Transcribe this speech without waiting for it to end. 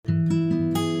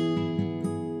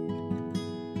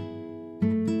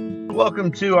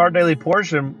Welcome to Our Daily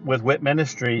Portion with WIT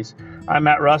Ministries. I'm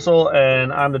Matt Russell,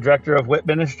 and I'm the director of WIT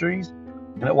Ministries.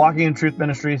 And at Walking in Truth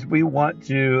Ministries, we want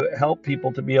to help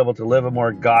people to be able to live a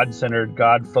more God-centered,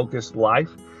 God-focused life,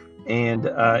 and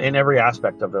in every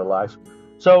aspect of their life.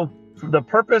 So the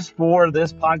purpose for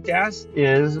this podcast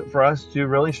is for us to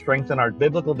really strengthen our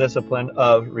biblical discipline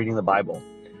of reading the Bible.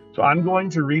 So I'm going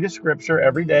to read a scripture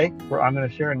every day where I'm going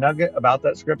to share a nugget about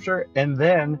that scripture, and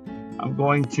then I'm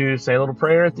going to say a little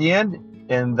prayer at the end,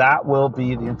 and that will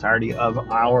be the entirety of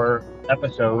our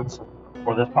episodes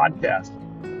for this podcast.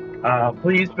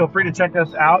 Please feel free to check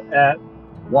us out at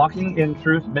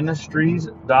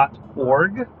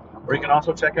walkingintruthministries.org, or you can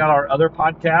also check out our other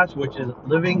podcast, which is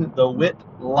Living the WIT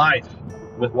Life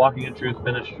with Walking in Truth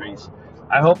Ministries.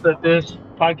 I hope that this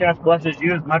podcast blesses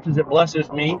you as much as it blesses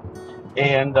me.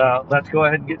 And let's go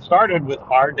ahead and get started with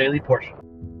our daily portion.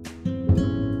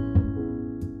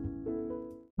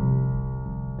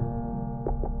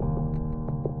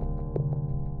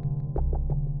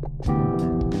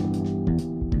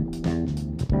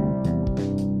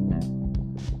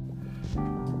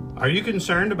 Are you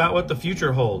concerned about what the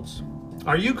future holds?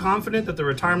 Are you confident that the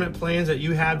retirement plans that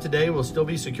you have today will still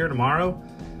be secure tomorrow?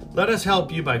 Let us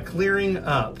help you by clearing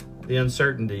up the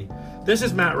uncertainty. This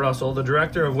is Matt Russell, the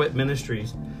director of WIT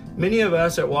Ministries. Many of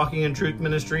us at Walking in Truth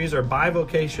Ministries are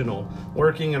bivocational,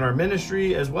 working in our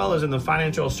ministry as well as in the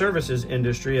financial services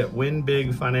industry at Win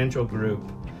Big Financial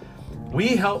Group. We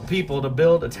help people to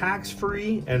build a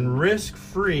tax-free and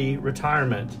risk-free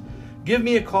retirement. Give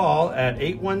me a call at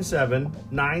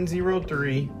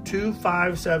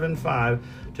 817-903-2575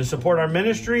 to support our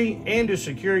ministry and to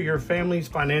secure your family's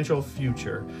financial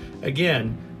future.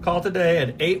 Again, call today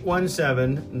at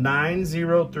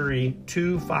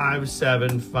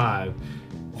 817-903-2575.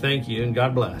 Thank you and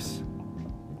God bless.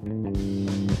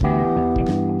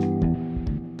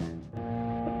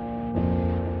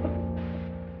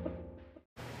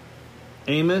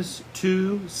 Amos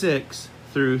 2:6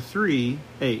 through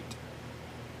 3:8.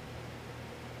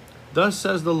 Thus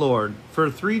says the Lord, for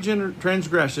 3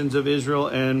 transgressions of Israel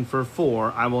and for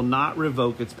 4 I will not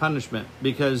revoke its punishment,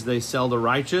 because they sell the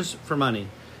righteous for money,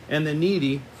 and the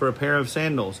needy for a pair of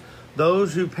sandals.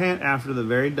 Those who pant after the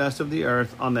very dust of the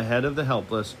earth on the head of the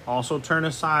helpless also turn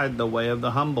aside the way of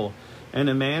the humble, and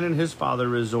a man and his father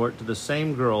resort to the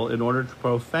same girl in order to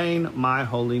profane my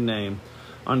holy name.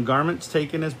 On garments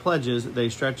taken as pledges they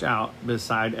stretch out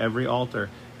beside every altar,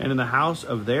 and in the house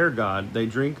of their God they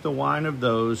drink the wine of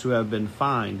those who have been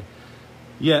fined.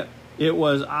 Yet it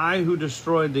was I who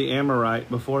destroyed the Amorite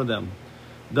before them.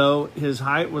 Though his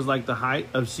height was like the height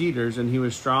of cedars, and he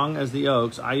was strong as the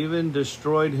oaks, I even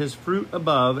destroyed his fruit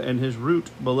above and his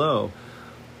root below.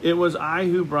 It was I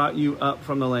who brought you up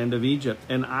from the land of Egypt,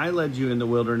 and I led you in the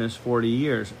wilderness 40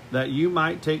 years, that you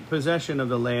might take possession of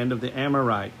the land of the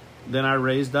Amorite. Then I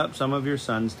raised up some of your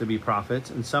sons to be prophets,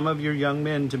 and some of your young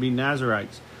men to be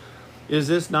Nazarites. Is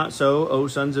this not so, O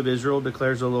sons of Israel,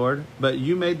 declares the Lord? But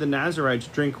you made the Nazarites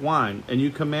drink wine, and you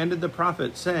commanded the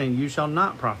prophets, saying, you shall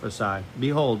not prophesy.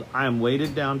 Behold, I am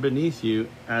weighted down beneath you,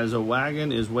 as a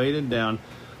wagon is weighted down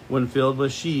when filled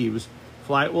with sheaves.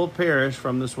 Flight will perish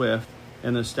from the swift,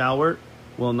 and the stalwart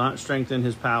will not strengthen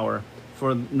his power.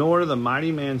 For nor the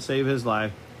mighty man save his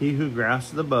life. He who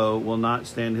grasps the bow will not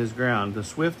stand his ground. The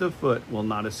swift of foot will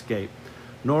not escape.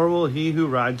 Nor will he who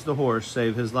rides the horse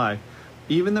save his life.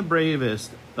 Even the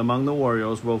bravest among the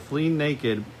warriors will flee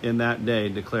naked in that day,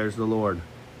 declares the Lord.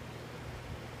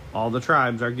 All the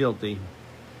tribes are guilty.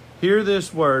 Hear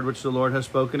this word which the Lord has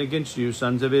spoken against you,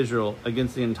 sons of Israel,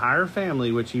 against the entire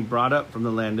family which he brought up from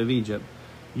the land of Egypt.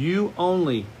 You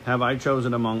only have I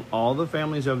chosen among all the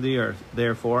families of the earth.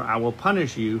 Therefore I will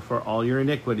punish you for all your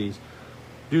iniquities.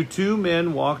 Do 2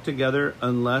 men walk together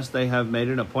unless they have made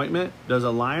an appointment? Does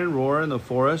a lion roar in the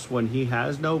forest when he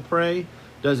has no prey?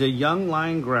 Does a young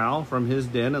lion growl from his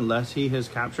den unless he has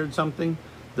captured something?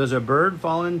 Does a bird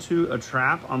fall into a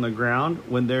trap on the ground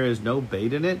when there is no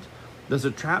bait in it? Does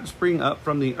a trap spring up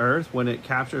from the earth when it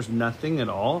captures nothing at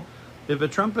all? If a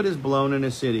trumpet is blown in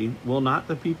a city, will not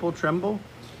the people tremble?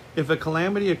 If a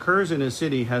calamity occurs in a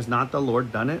city, has not the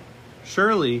Lord done it?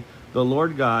 Surely the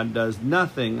Lord God does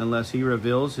nothing unless he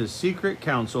reveals his secret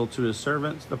counsel to his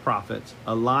servants, the prophets.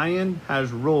 A lion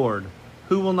has roared.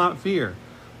 Who will not fear?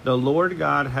 The Lord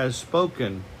God has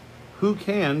spoken. Who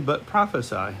can but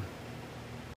prophesy?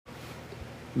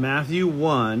 Matthew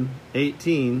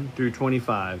 1:18 through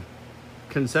 25.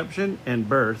 Conception and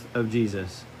birth of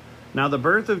Jesus. Now the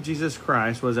birth of Jesus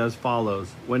Christ was as follows.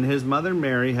 When his mother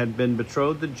Mary had been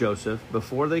betrothed to Joseph,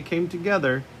 before they came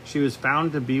together, she was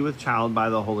found to be with child by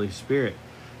the Holy Spirit.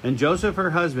 And Joseph,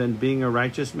 her husband, being a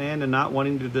righteous man and not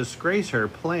wanting to disgrace her,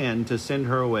 planned to send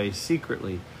her away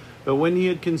secretly. But when he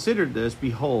had considered this,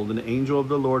 behold, an angel of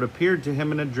the Lord appeared to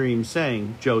him in a dream,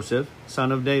 saying, Joseph,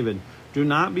 son of David, do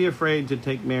not be afraid to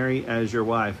take Mary as your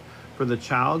wife, for the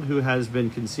child who has been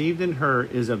conceived in her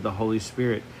is of the Holy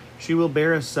Spirit. She will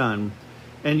bear a son,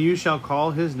 and you shall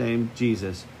call his name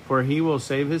Jesus, for he will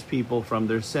save his people from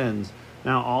their sins.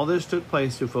 Now all this took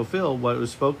place to fulfill what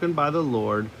was spoken by the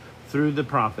Lord through the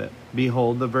prophet.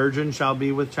 Behold, the virgin shall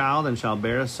be with child and shall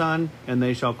bear a son, and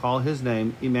they shall call his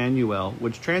name Emmanuel,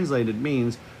 which translated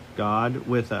means God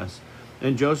with us.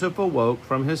 And Joseph awoke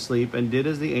from his sleep and did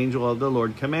as the angel of the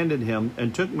Lord commanded him,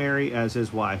 and took Mary as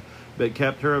his wife, but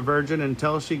kept her a virgin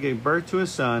until she gave birth to a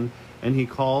son, and he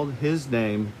called his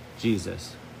name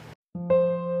Jesus.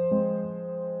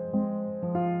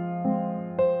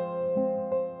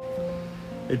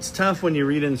 It's tough when you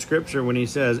read in Scripture when he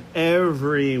says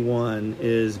everyone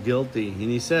is guilty. And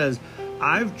he says,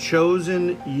 I've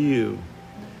chosen you.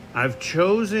 I've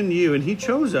chosen you. And he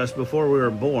chose us before we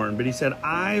were born. But he said,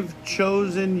 I've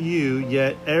chosen you,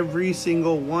 yet every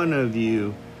single one of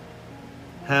you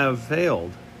have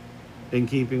failed in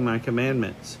keeping my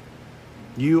commandments.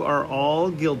 You are all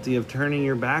guilty of turning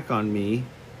your back on me,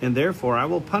 and therefore I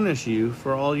will punish you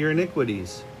for all your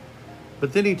iniquities.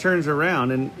 But then he turns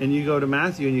around and you go to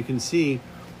Matthew and you can see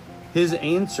his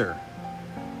answer.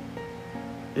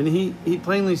 And he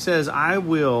plainly says, I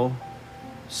will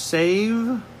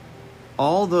save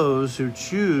all those who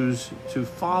choose to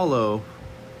follow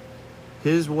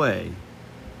his way.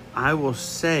 I will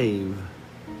save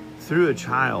through a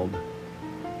child,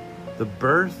 the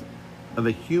birth of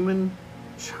a human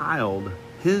child,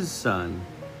 his son,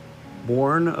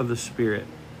 born of the Spirit.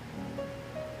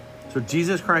 So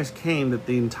Jesus Christ came that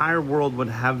the entire world would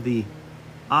have the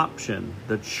option,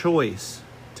 the choice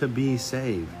to be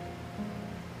saved.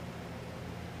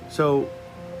 So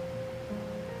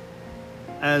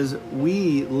as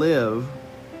we live,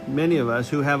 many of us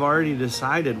who have already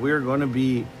decided we're going to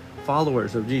be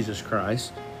followers of Jesus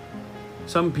Christ,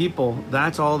 some people,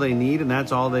 that's all they need and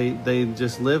that's all they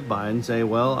just live by and say,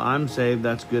 well, I'm saved,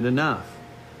 that's good enough.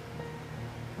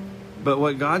 But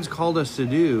what God's called us to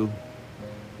do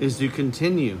is to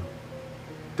continue.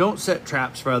 Don't set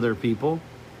traps for other people.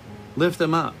 Lift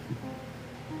them up.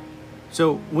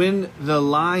 So when the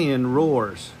lion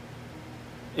roars,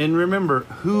 and remember,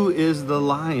 who is the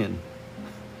lion?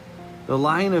 The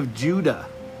Lion of Judah.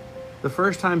 The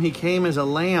first time he came as a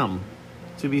lamb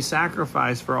to be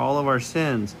sacrificed for all of our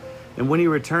sins. And when he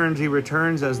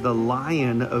returns as the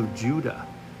Lion of Judah.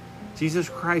 Jesus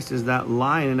Christ is that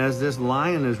lion. And as this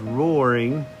lion is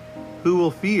roaring, who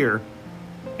will fear?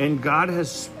 And God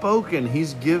has spoken.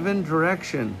 He's given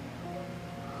direction.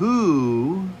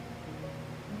 Who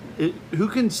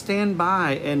can stand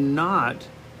by and not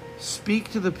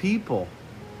speak to the people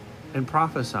and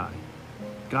prophesy?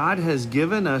 God has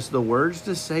given us the words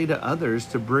to say to others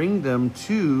to bring them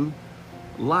to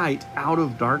light out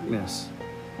of darkness.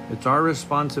 It's our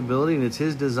responsibility and it's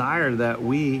his desire that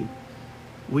we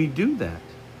do that.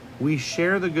 We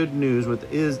share the good news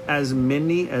with as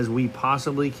many as we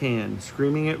possibly can,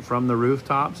 screaming it from the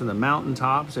rooftops and the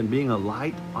mountaintops and being a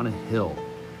light on a hill.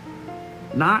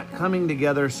 Not coming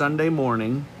together Sunday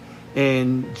morning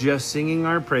and just singing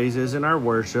our praises and our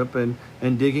worship and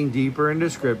digging deeper into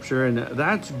Scripture. And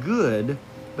that's good,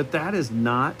 but that is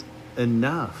not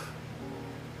enough.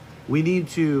 We need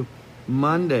to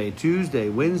Monday, Tuesday,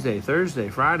 Wednesday, Thursday,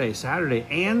 Friday, Saturday,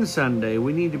 and Sunday,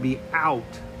 we need to be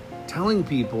out telling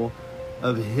people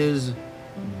of his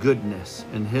goodness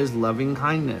and his loving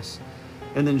kindness,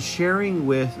 and then sharing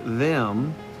with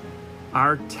them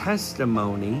our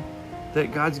testimony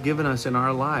that God's given us in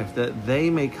our life, that they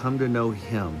may come to know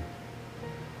him.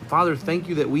 Father, thank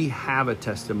you that we have a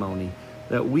testimony,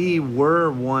 that we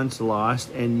were once lost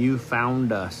and you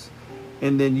found us,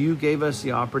 and then you gave us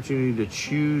the opportunity to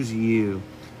choose you.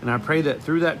 And I pray that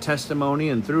through that testimony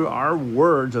and through our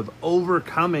words of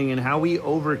overcoming and how we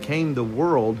overcame the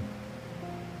world,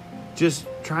 just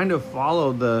trying to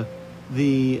follow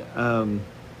the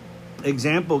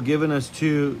example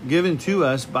given to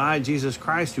us by Jesus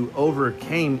Christ, who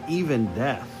overcame even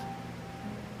death.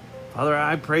 Father,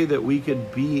 I pray that we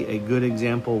could be a good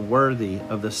example worthy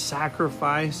of the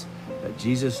sacrifice that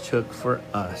Jesus took for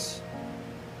us.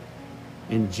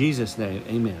 In Jesus' name,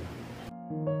 amen.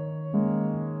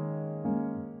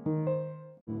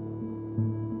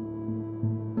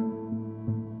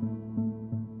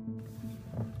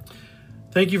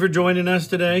 Thank you for joining us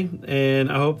today,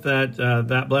 and I hope that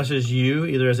that blesses you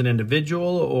either as an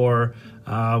individual or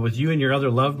with you and your other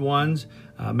loved ones.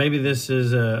 Maybe this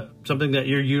is something that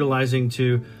you're utilizing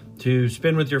to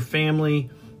spend with your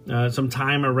family, some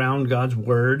time around God's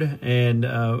Word. And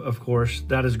of course,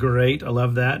 that is great. I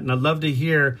love that. And I'd love to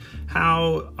hear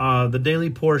how the Daily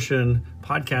Portion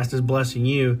podcast is blessing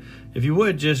you. If you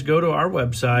would, just go to our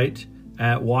website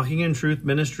at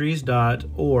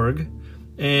walkingintruthministries.org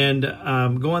and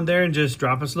go on there and just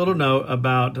drop us a little note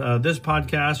about this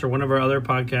podcast or one of our other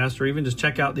podcasts, or even just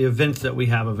check out the events that we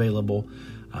have available.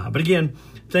 But again,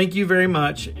 thank you very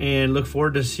much, and look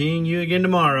forward to seeing you again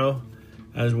tomorrow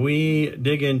as we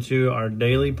dig into our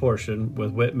daily portion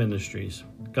with WIT Ministries.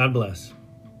 God bless.